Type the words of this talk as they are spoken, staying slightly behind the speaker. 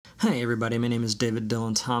Hey everybody, my name is David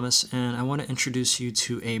Dylan Thomas, and I want to introduce you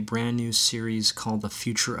to a brand new series called The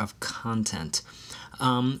Future of Content.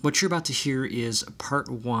 What you're about to hear is part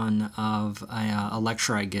one of a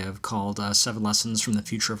lecture I give called 7 Lessons from the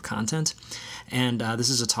Future of Content. And this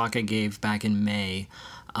is a talk I gave back in May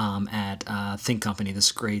at Think Company,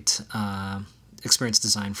 this great experience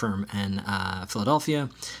design firm in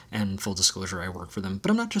Philadelphia. And full disclosure, I work for them,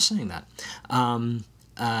 but I'm not just saying that.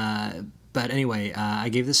 But anyway, I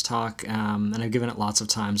gave this talk, and I've given it lots of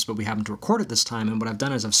times, but we happened to record it this time, and what I've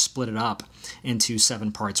done is I've split it up into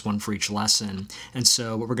 7 parts, one for each lesson. And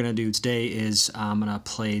so what we're going to do today is I'm going to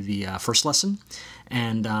play the first lesson,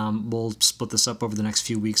 and we'll split this up over the next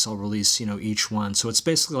few weeks. I'll release, each one. So it's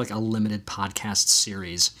basically like a limited podcast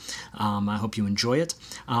series. I hope you enjoy it.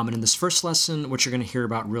 And in this first lesson, what you're going to hear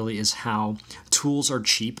about really is how tools are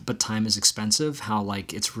cheap, but time is expensive, how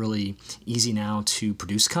it's really easy now to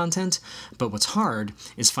produce content, but what's hard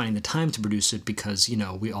is finding the time to produce it because,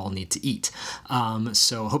 we all need to eat.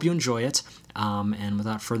 So I hope you enjoy it. And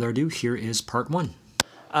without further ado, here is part one.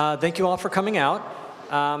 Thank you all for coming out.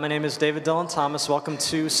 My name is David Dylan Thomas. Welcome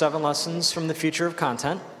to 7 Lessons from the Future of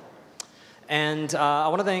Content. And I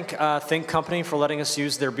want to thank Think Company for letting us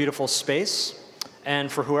use their beautiful space,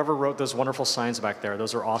 and for whoever wrote those wonderful signs back there.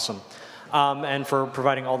 Those are awesome. And for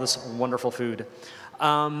providing all this wonderful food.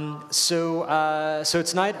 So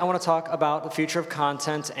tonight I want to talk about the future of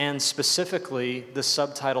content, and specifically the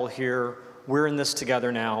subtitle here, We're in This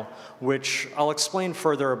Together Now, which I'll explain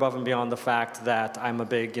further above and beyond the fact that I'm a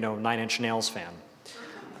big, Nine Inch Nails fan.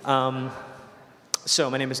 So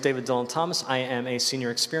my name is David Dylan Thomas. I am a senior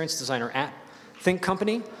experience designer at Think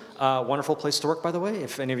Company. Wonderful place to work, by the way.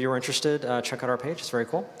 If any of you are interested, check out our page. It's very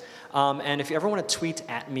cool. And if you ever want to tweet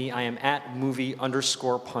at me, I am at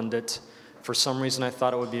movie_pundit. For some reason, I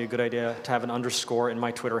thought it would be a good idea to have an underscore in my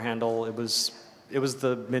Twitter handle. It was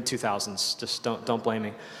the mid-2000s. Just don't blame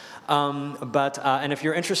me. And if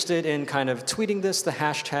you're interested in kind of tweeting this, the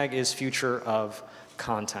hashtag is future of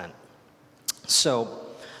content. So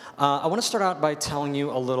I want to start out by telling you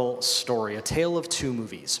a little story, a tale of 2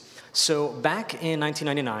 movies. So back in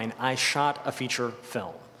 1999, I shot a feature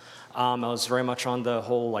film. I was very much on the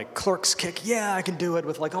whole Clerks kick, yeah, I can do it,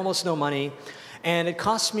 with almost no money. And it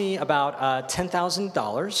cost me about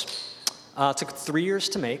 $10,000. Took 3 years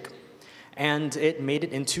to make. And it made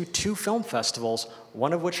it into 2 film festivals,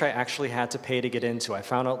 one of which I actually had to pay to get into. I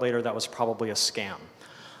found out later that was probably a scam.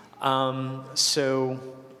 So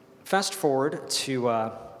fast forward to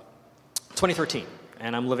 2013.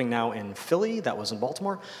 And I'm living now in Philly. That was in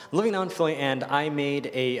Baltimore. I'm living now in Philly, and I made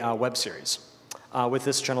a web series with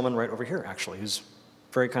this gentleman right over here, actually, who's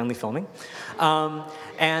very kindly filming.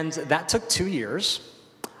 And that took 2 years.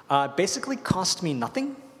 Basically cost me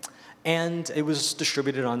nothing, and it was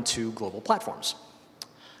distributed on 2 global platforms.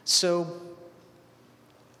 So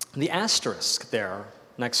the asterisk there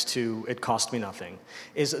next to it cost me nothing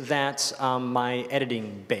is that my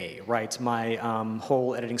editing bay, right, my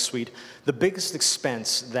whole editing suite, the biggest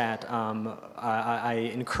expense that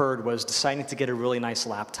I incurred was deciding to get a really nice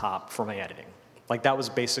laptop for my editing. That was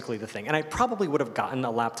basically the thing. And I probably would have gotten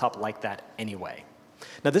a laptop like that anyway.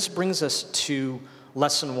 Now this brings us to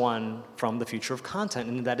lesson 1 from the future of content,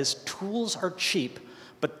 and that is tools are cheap,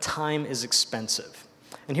 but time is expensive.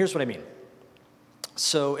 And here's what I mean.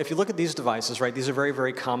 So if you look at these devices, right, these are very,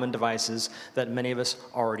 very common devices that many of us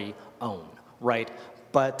already own, right?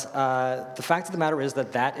 But the fact of the matter is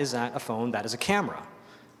that is not a phone, that is a camera.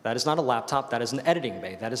 That is not a laptop, that is an editing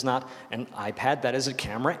bay. That is not an iPad, that is a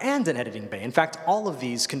camera and an editing bay. In fact, all of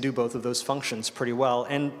these can do both of those functions pretty well,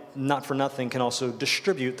 and not for nothing can also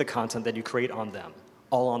distribute the content that you create on them,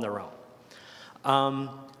 all on their own.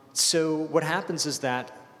 So what happens is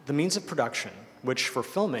that the means of production, which for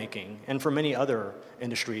filmmaking and for many other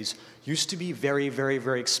industries used to be very, very,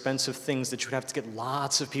 very expensive things that you would have to get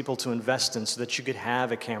lots of people to invest in so that you could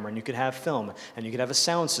have a camera and you could have film and you could have a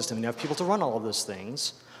sound system and you have people to run all of those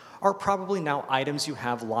things, are probably now items you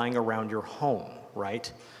have lying around your home,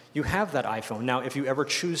 right? You have that iPhone. Now, if you ever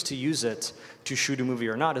choose to use it to shoot a movie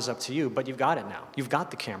or not is up to you, but you've got it now. You've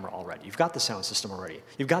got the camera already. You've got the sound system already.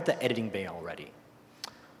 You've got the editing bay already.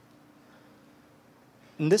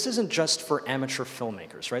 And this isn't just for amateur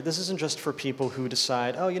filmmakers, right? This isn't just for people who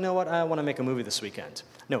decide, oh, you know what, I want to make a movie this weekend.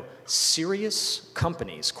 No, serious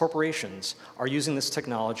companies, corporations, are using this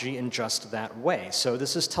technology in just that way. So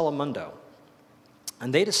this is Telemundo.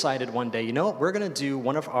 And they decided one day, you know what, we're going to do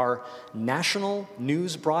one of our international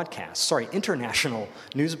news broadcasts,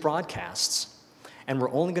 and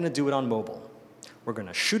we're only going to do it on mobile. We're going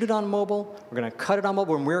to shoot it on mobile, we're going to cut it on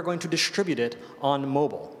mobile, and we're going to distribute it on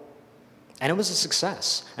mobile. And it was a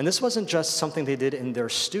success. And this wasn't just something they did in their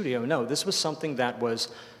studio. No, this was something that was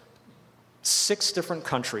 6 different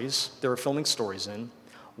countries they were filming stories in.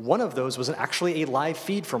 One of those was actually a live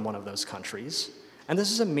feed from one of those countries. And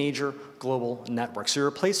this is a major global network. So you're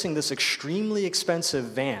replacing this extremely expensive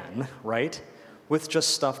van, right, with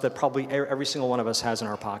just stuff that probably every single one of us has in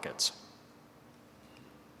our pockets.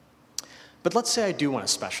 But let's say I do want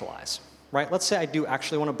to specialize, right? Let's say I do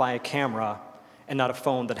actually want to buy a camera and not a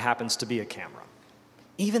phone that happens to be a camera.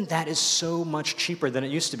 Even that is so much cheaper than it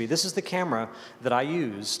used to be. This is the camera that I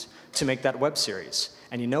used to make that web series.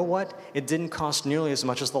 And you know what? It didn't cost nearly as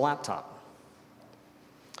much as the laptop.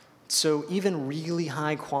 So even really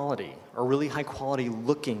high quality or really high quality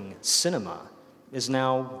looking cinema is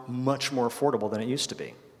now much more affordable than it used to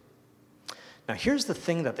be. Now here's the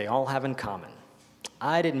thing that they all have in common.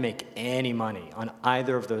 I didn't make any money on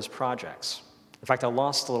either of those projects. In fact, I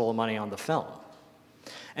lost a little money on the film.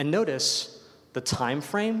 And notice the time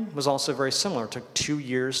frame was also very similar. It took 2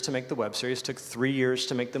 years to make the web series, took 3 years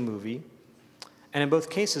to make the movie. And in both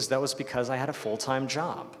cases, that was because I had a full-time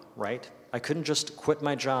job, right? I couldn't just quit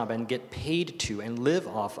my job and get paid to and live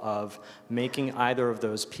off of making either of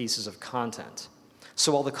those pieces of content.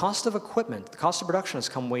 So while the cost of equipment, the cost of production has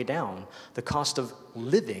come way down, the cost of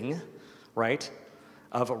living, right,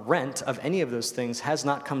 of rent, of any of those things has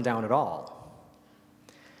not come down at all.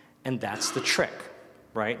 And that's the trick,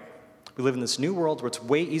 right? We live in this new world where it's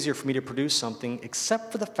way easier for me to produce something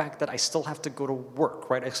except for the fact that I still have to go to work,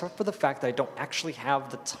 right? Except for the fact that I don't actually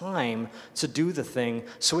have the time to do the thing.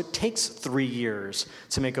 So it takes 3 years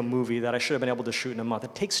to make a movie that I should have been able to shoot in a month.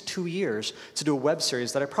 It takes 2 years to do a web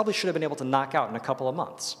series that I probably should have been able to knock out in a couple of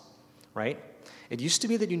months, right? It used to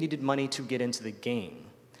be that you needed money to get into the game.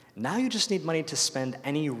 Now you just need money to spend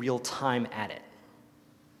any real time at it.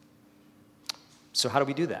 So how do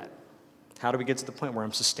we do that? How do we get to the point where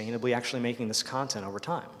I'm sustainably actually making this content over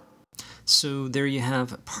time? So there you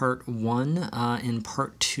have part 1. In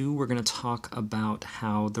part 2, we're going to talk about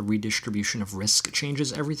how the redistribution of risk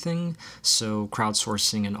changes everything. So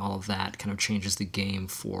crowdsourcing and all of that kind of changes the game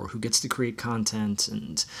for who gets to create content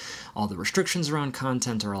and all the restrictions around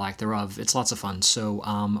content or lack thereof. It's lots of fun. So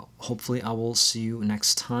hopefully I will see you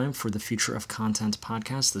next time for the Future of Content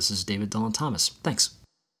podcast. This is David Dylan Thomas. Thanks.